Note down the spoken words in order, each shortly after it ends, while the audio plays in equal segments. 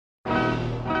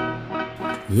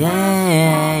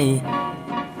Yeah,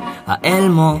 a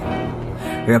Elmo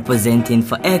representing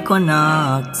for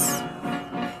Equinox.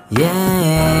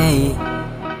 Yeah,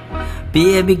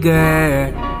 baby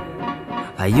girl,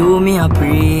 are you me a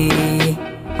pre?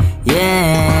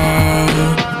 Yeah,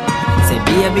 say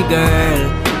baby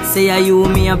girl, say are you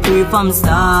me a pre from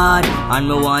start, and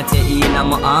me want you in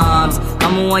my arms.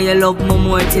 Come on, you love me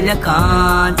more till you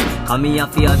can't. Come here,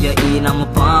 feel have you in my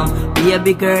palm.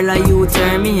 Baby girl, are you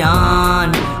turn me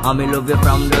on? And me love you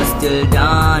from dusk till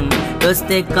dawn. Just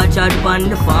take a chat on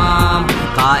the farm,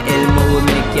 cause Elmo will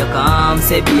make you calm.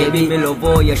 Say baby, me love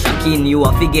how you shocking. You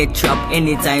have to get trapped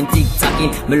anytime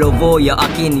tick-tocking. Me love how you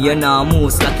hacking. You nah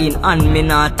move slacking, and me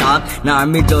not talk, nah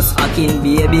me just hacking.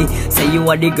 Baby, say you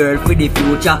are the girl for the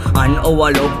future, and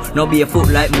our love no be a foot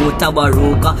like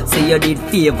Mutabaruka. Say you did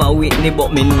favor with me,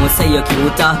 but me know say you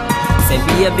cuter. Say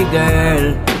baby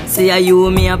girl, say are you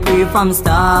me a pre from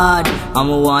start.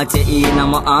 I'ma want you in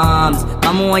my arms.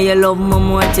 Come on, you love me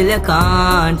more till you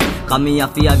can't. Come here,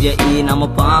 feel have you in my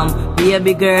palm.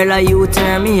 Baby girl, are you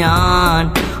turn me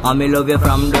on? I me love you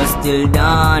from dusk till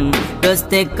dawn. Just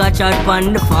take a chat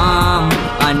on the farm,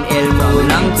 and Elmo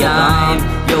long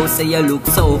time. Yo, say you look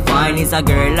so fine. It's a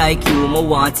girl like you, me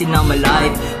want in my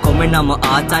life. Come in my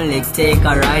heart and let's take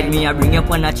a ride. Me I bring you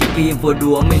on a chippy for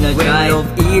do me no drive. When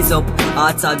love ease up,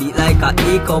 hearts a beat like a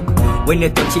hiccup. When you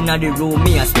touch in the room,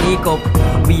 me a sneak up.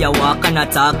 We a walk and a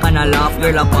talk and a laugh.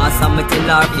 Girl a pass and me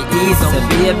tell her to ease up.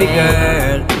 Say baby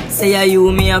girl, say are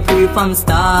you me a free from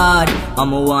start.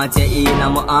 I'ma want you in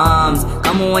my arms.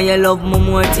 Come on, you love me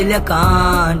more till you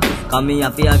can't. Come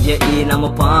here, feel have you in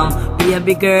my palm.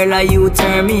 Baby girl, are you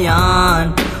turn me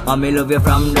on? I me love you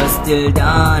from dusk till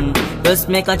dawn. Just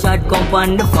make a chat come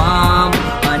on the farm,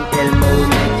 and Elmo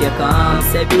make you calm.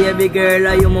 Say baby girl,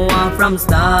 are you me want from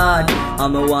start.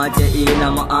 I'ma want you in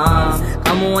my arms.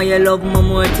 Come on, you love me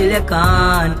more till you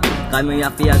can't. Come here,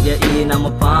 feel have you in my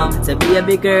palm. Say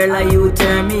baby girl, are you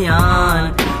turn me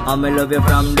on? I'ma love you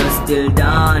from dusk till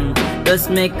dawn. Just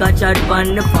make a chat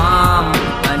on the farm,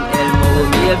 and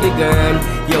Elmo baby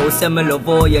girl. Yo, say me love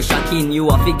how you shocking. You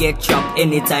have to get trapped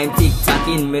anytime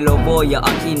tick-tocking. Me love how you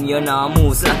hacking. You nah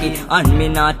move slacking, and me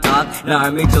not talk, nor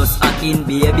me just hacking.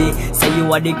 Baby, say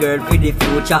you are the girl for the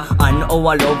future, and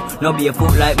our love no be a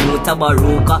foot like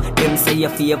Mutabaruka. Them say you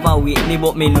favor with me,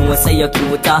 but me know say you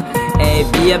cuter. Hey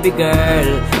baby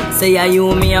girl, say are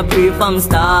you me a pre from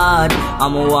start.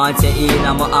 I'ma want you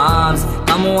in my arms.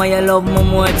 Come on, you love me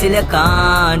more till you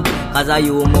can't. Cause are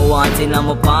you me want in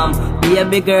my palm.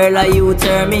 Baby girl, are you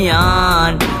turn me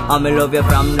on? I'ma love you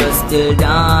from dusk till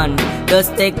dawn.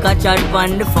 Just take a chat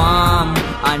on the farm,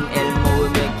 and Elmo will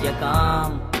make you calm.